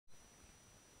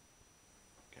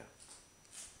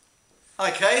Hi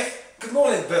Keith. Good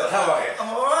morning, Bill. How are you? I'm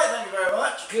alright, thank you very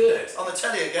much. Good. On the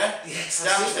telly again. Yes,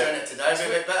 Dan's doing it today, be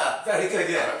a bit better. Very good,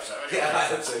 yeah. I hope so. Yeah, I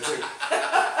hope so too.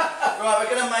 Right, we're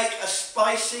going to make a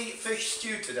spicy fish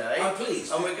stew today. Oh,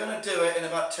 please. And we're going to do it in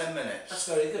about 10 minutes. That's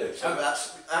very good. So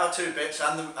that's our 2 bits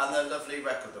and the lovely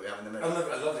record that we have in the middle. And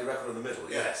a lovely record in the middle,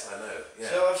 yes, I know. Yeah.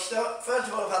 So first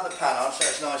of all I've had the pan on so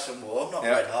it's nice and warm, not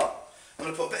red hot. I'm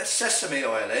going to put a bit of sesame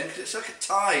oil in because it's like a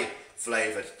Thai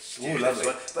flavoured stew. Ooh,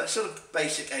 lovely. But sort of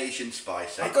basic Asian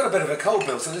spice. I've got a bit of a cold,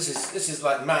 Bill, so this is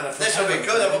like manna from This will be heaven.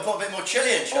 good, then we'll put a bit more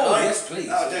chilli in, shall I? Yes, please.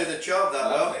 That'll do the job, that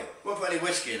will. Lovely. Won't put any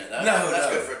whiskey in it though. No, That's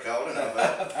no. good for a cold, isn't it?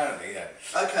 Bill? Apparently,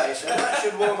 yeah. Okay, so that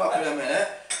should warm up in a minute.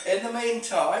 In the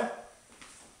meantime,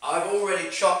 I've already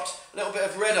chopped a little bit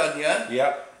of red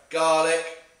onion,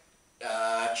 garlic,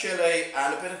 chilli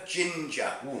and a bit of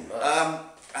ginger. Ooh, nice.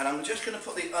 And I'm just going to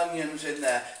put the onions in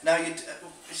there. Now, you're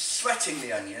sweating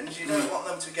the onions, you don't want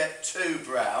them to get too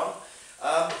brown.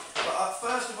 But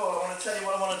first of all, I want to tell you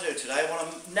what I want to do today. I want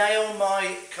to nail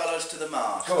my colours to the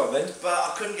mast. Go on then. But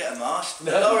I couldn't get a mast.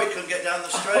 No. The lorry couldn't get down the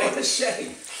street. Oh, what a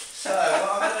shame. So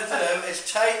what I'm going to do is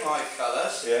take my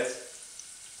colours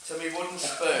to my wooden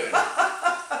spoon.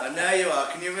 And there you are.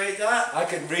 Can you read that? I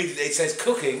can read it. It says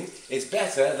cooking is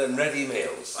better than ready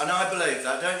meals. And I believe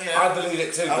that, don't you? I believe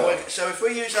it too, Bill. So if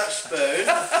we use that spoon,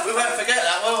 we won't forget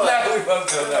that, will we? No, we won't,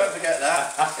 Bill, We won't forget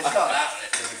that. It's not that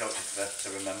difficult to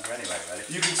remember anyway, really.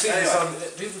 You can see this on,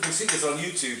 people can see this on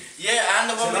YouTube. Yeah, and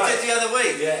the one we did the other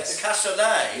week. Yes. The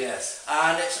cassoulet. Yes.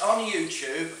 And it's on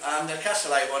YouTube, and the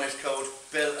cassoulet one is called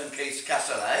Bill and Keith's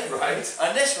Cassoulet. Right.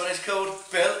 And this one is called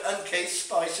Bill and Keith's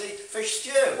Spicy Fish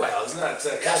Stew. Well, isn't that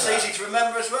That's easy to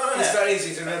remember as well, isn't it? It's very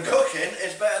easy to remember. Cooking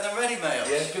is better than ready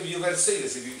meals. Yes, people, you're going to see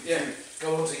this if you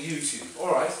go onto YouTube.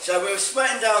 All right. So we're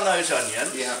sweating down those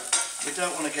onions. Yeah. We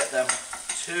don't want to get them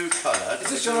too coloured. Is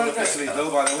this your own recipe,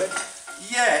 Bill, by the way?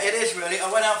 Yeah, it is really. I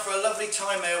went out for a lovely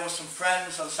Thai meal with some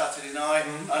friends on Saturday night,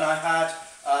 and I had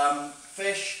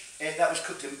fish that was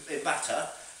cooked in batter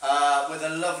with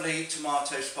a lovely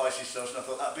tomato spicy sauce, and I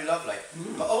thought that'd be lovely.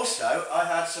 But also, I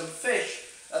had some fish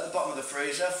at the bottom of the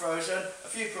freezer, frozen, a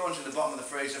few prawns in the bottom of the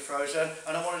freezer, frozen,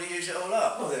 and I wanted to use it all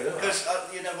up. Oh, there you are. Because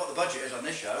you know what the budget is on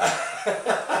this show.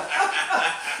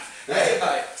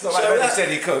 It's not like a very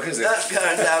steady cook, is it? That's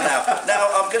going down now.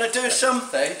 Now I'm going to do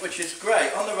something which is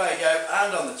great on the radio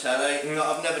and on the telly that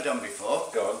I've never done before.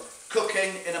 Go on.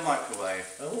 Cooking in a microwave.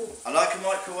 Oh. I like a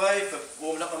microwave for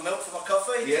warming up my milk for my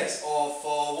coffee. Yes. Or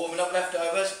for warming up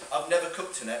leftovers. I've never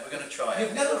cooked in it. We're going to try it.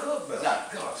 You've never cooked, Bill? No.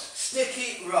 God.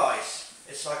 Sticky rice.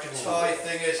 It's like a Thai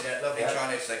thing, isn't it? Lovely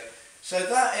Chinese thing. So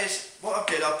that is what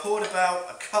I did. I poured about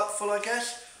a cupful, I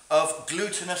guess, of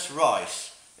glutinous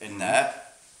rice in there.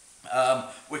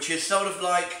 Which is sort of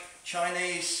like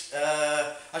Chinese,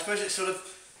 I suppose it's sort of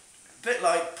a bit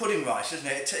like pudding rice, isn't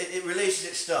it? It releases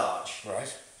its starch.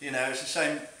 Right. You know, it's the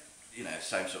same,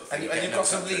 same sort of thing. And you've got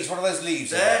some leaves. What are those leaves?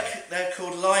 They're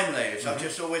called lime leaves. I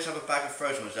just always have a bag of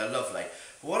frozen ones. They're lovely.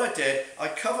 What I did, I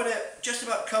covered it, just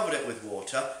about covered it with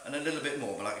water and a little bit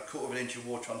more, but like a quarter of an inch of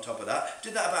water on top of that.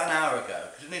 Did that about an hour ago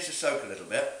because it needs to soak a little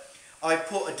bit. I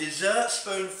put a dessert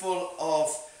spoonful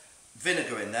of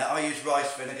vinegar in there. I use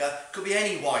rice vinegar, could be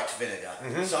any white vinegar,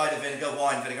 cider vinegar,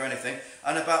 wine vinegar, anything,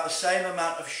 and about the same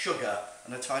amount of sugar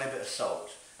and a tiny bit of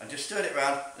salt. And just stir it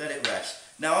around, let it rest.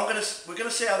 Now we're gonna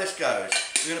see how this goes.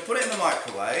 We're gonna put it in the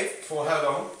microwave. For how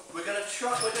long? We're gonna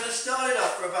start it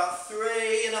off for about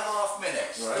 3.5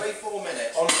 minutes, right. 3-4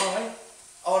 minutes. On high?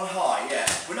 On high, yeah.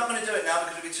 We're not gonna do it now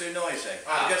because it'll be too noisy.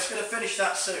 We're just gonna finish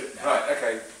that soup now. Right,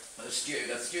 okay. The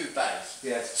stew base.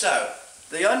 Yes. So,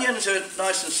 the onions are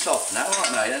nice and soft now,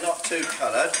 aren't they? They're not too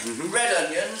coloured. Red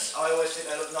onions, I always think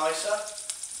they look nicer.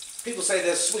 People say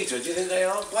they're sweeter. Do you think they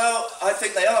are? Well, I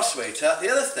think they are sweeter.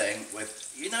 The other thing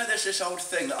there's this old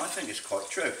thing that I think is quite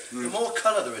true. The more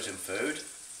colour there is in food,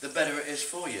 the better it is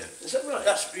for you. Is that right?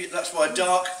 That's why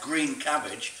dark green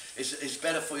cabbage is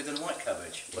better for you than white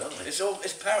cabbage. Well, it's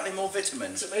apparently more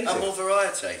vitamins and more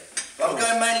variety. But I'm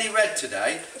going mainly red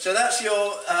today. So that's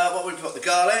your what we've got: the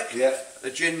garlic,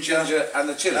 the ginger and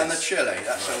the chili.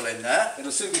 That's all in there.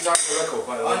 It'll soon be time for a record,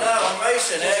 by the way. I know, I'm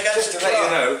racing it against Just the to let you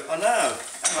clock. know. I know.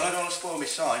 Hang on, I don't want to spoil my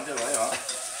sign, do I? Right.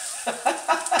 There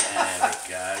we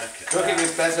go. Look at Cooking that.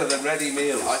 is better than ready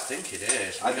meals. I think it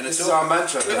is. This is our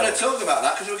mantra. We're going to talk about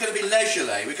that because we're going to be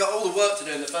leisurely. We've got all the work to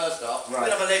do in the first half. Right.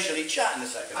 We're going to have a leisurely chat in the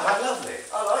second half. Lovely.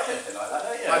 I like anything like that,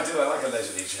 don't you? I do. I like a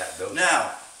leisurely chat, Bill.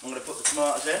 Now, I'm going to put the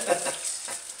tomatoes in.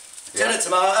 Tin of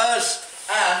tomatoes,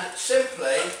 and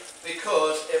simply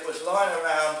because it was lying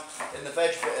around in the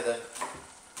veg bit of the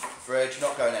fridge,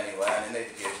 not going anywhere, and it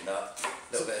needed using up.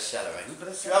 A little bit of celery.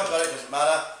 If you haven't got it, it doesn't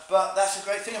matter. But that's the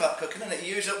great thing about cooking, isn't it?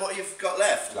 You use up what you've got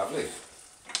left. Lovely.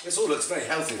 This all looks very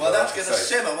healthy. Well, though, I that's have going to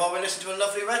say. simmer while we listen to a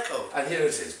lovely record. And here it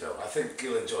is, Bill. I think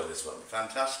you'll enjoy this one.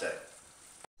 Fantastic.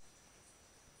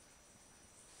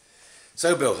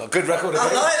 So, Bill, a good record I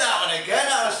again? like that one again.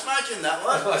 I was smashing that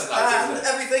one. That's nice, And isn't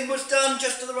it? everything was done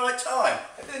just at the right time.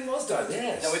 Everything was done,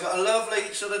 yes. Now we've got a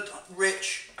lovely sort of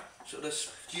rich, sort of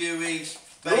stewy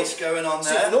base going on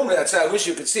See, there. normally I'd say I wish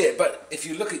you could see it, but if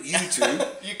you look at YouTube,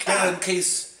 You Bill can. and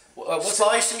Keith's... what's it?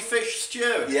 Spicy fish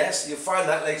stew. Yes, you'll find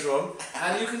that later on,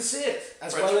 and you can see it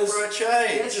as well as For a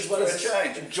change. yes, as well For as a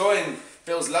change. enjoying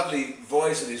Bill's lovely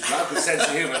voice and his rapid sense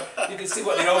of humour. You can see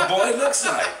what the old boy looks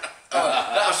like.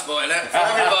 That'll spoil it for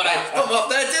everybody. Put them off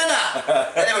their dinner.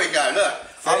 There we go, look.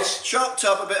 I've Fish. chopped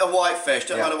up a bit of white fish,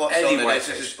 don't Yeah, matter what any sort it white is.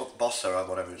 This fish. is bossa or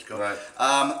whatever it's called. Right.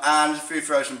 And a few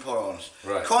frozen prawns.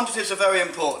 Right. Quantities are very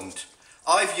important.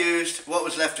 I've used what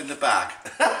was left in the bag.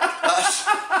 Because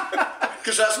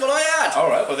that's what I had. All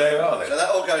right, well there you are So then. that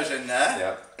all goes in there.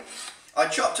 Yeah, I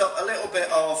chopped up a little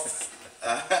bit of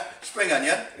spring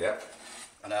onion yeah.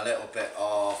 and a little bit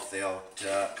of the old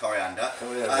coriander.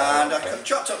 Coriander, And okay. I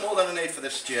chopped up more than I need for the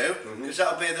stew because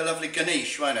that'll be the lovely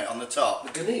ganesh, won't it, on the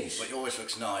top. The Ganesh. Which always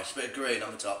looks nice. Bit of green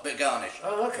on the top, bit of garnish.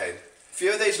 Oh, okay. A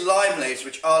few of these lime leaves,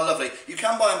 which are lovely. You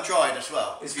can buy them dried as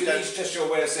well. Is You don't- Ganesh just your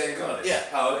way of saying garnish? Yeah.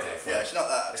 Oh, okay. Fine. Yeah, it's not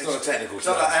that. It's not a technical It's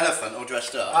not term. that elephant all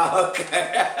dressed up. Oh,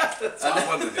 okay. That's what I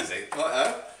wondered, is it?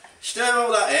 Righto. Stir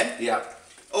all that in. Yeah.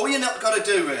 All you're not got to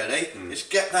do really is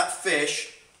get that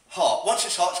fish hot. Once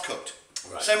it's hot, it's cooked.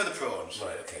 Right. Same with the prawns.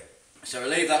 Right, okay. So we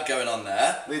leave that going on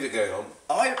there. Leave it going on.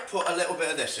 I put a little bit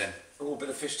of this in. A little bit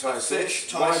of fish Thai sauce. Fish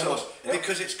Thai Why not? sauce. Yeah.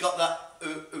 Because it's got that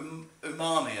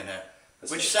umami in it.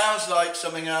 Which sounds like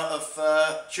something out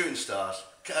of Shooting Stars.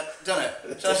 Doesn't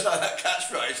it? Sounds like that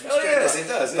catchphrase. from Oh, Shooting yes, Stars. it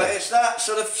does, But yeah. it's that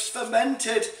sort of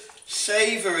fermented,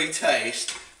 savoury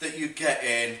taste that you get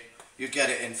in. You get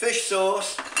it in fish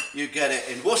sauce, you get it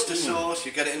in Worcester sauce,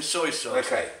 you get it in soy sauce.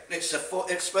 Okay. It's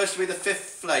supposed to be the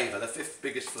fifth flavour, the fifth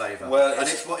biggest flavour. Well, and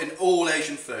it's what in all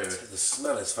Asian food. The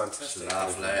smell is fantastic.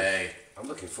 Lovely. I'm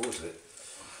looking forward to it.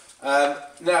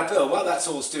 Now, Bill, while that's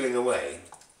all stewing away,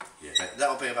 Yeah.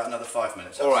 That'll be about another 5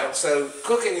 minutes. all right. So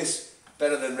cooking is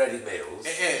better than ready meals.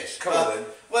 It is. Come but- on then.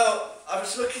 Well, I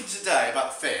was looking today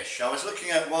about fish. I was looking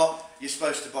at what you're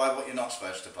supposed to buy, what you're not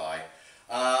supposed to buy.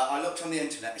 I looked on the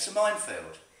internet. It's a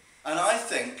minefield. And I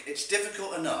think it's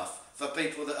difficult enough for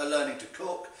people that are learning to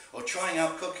cook or trying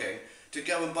out cooking to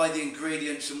go and buy the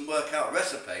ingredients and work out a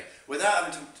recipe without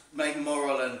having to make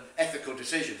moral and ethical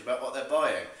decisions about what they're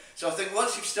buying. So I think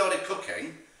once you've started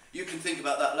cooking, you can think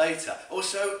about that later.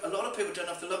 Also, a lot of people don't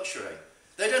have the luxury.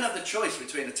 They don't have the choice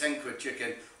between a 10 quid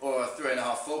chicken or a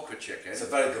 3.5, 4 quid chicken. It's a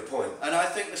very good point. And I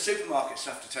think the supermarkets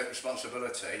have to take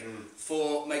responsibility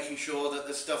for making sure that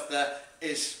the stuff there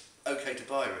is okay to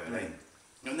buy, really.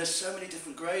 And there's so many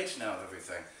different grades now of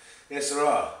everything. Yes, there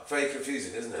are. Very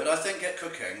confusing, isn't it? But I think get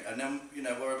cooking and then,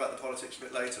 worry about the politics a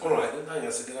bit later. all right, I think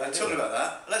that's a good idea. And talking about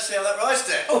that, let's see how that rice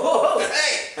did. Oh.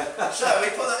 Hey! So we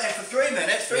put that in for 3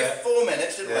 minutes, Yeah. 4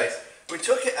 minutes, didn't Yes. we? We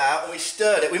took it out and we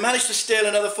stirred it. We managed to steal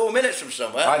another 4 minutes from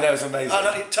somewhere. I know, it's amazing. Oh,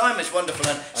 no, time is wonderful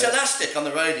and it's elastic on the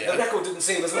The radio. record didn't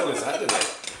seem as long as that, did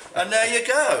it? And there you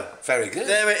go. Very good.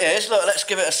 There it is. Look, let's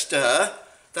give it a stir.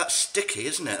 That's sticky,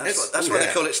 isn't it? That's, It's- that's oh, why yeah.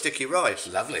 they call it sticky rice.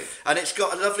 Lovely. And it's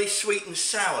got a lovely sweet and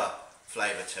sour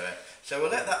flavour to it. So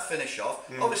we'll let that finish off.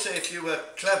 Obviously, if you were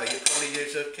clever, you'd probably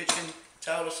use a kitchen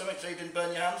towel or something so you didn't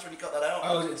burn your hands when you got that out.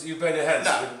 Oh, you burn your hands?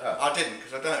 No, Oh. I didn't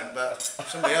because I don't, but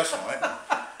somebody else might.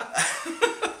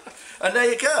 And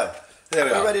there you go. There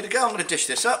we We're are. ready to go. I'm going to dish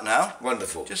this up now.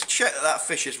 Wonderful. Just check that that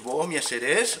fish is warm. Yes, it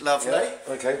is. Lovely. Yeah,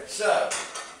 okay. So,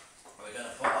 we're going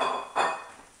to put on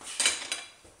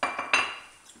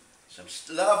some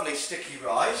lovely sticky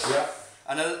rice. Yeah.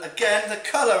 And again, the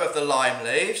colour of the lime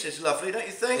leaves is lovely, don't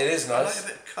you think? It is I nice. like a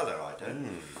bit of colour, I do.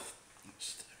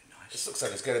 It's very nice. This looks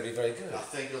like it's going to be very good. I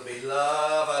think it'll be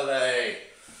lovely.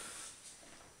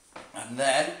 And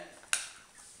then,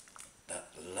 that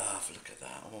look at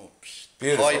that. Oh,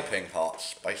 Beautiful. piping hot,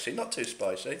 spicy, not too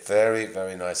spicy. Very,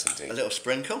 very nice A indeed. little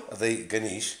sprinkle, The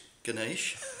Ganesh.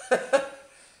 Ganesh.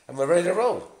 And we're ready to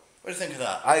roll. What do you think of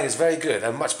that? I think it's very good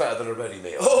and much better than a ready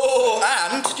meal. Oh,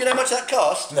 and do you know how much that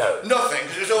cost? No. Nothing,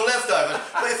 because it was all leftovers.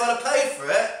 But if I'd have paid for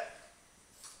it,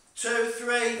 2,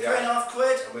 3, Yeah. 3.5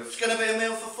 quid, And we've- it's going to be a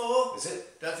meal for 4. Is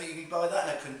it? Don't think you can buy that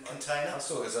in a container. I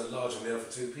thought it was a larger meal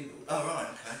for 2 people. Oh, right,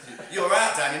 okay. You're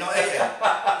out, Dan, you're not eating.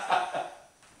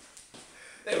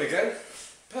 There we go.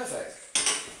 Perfect.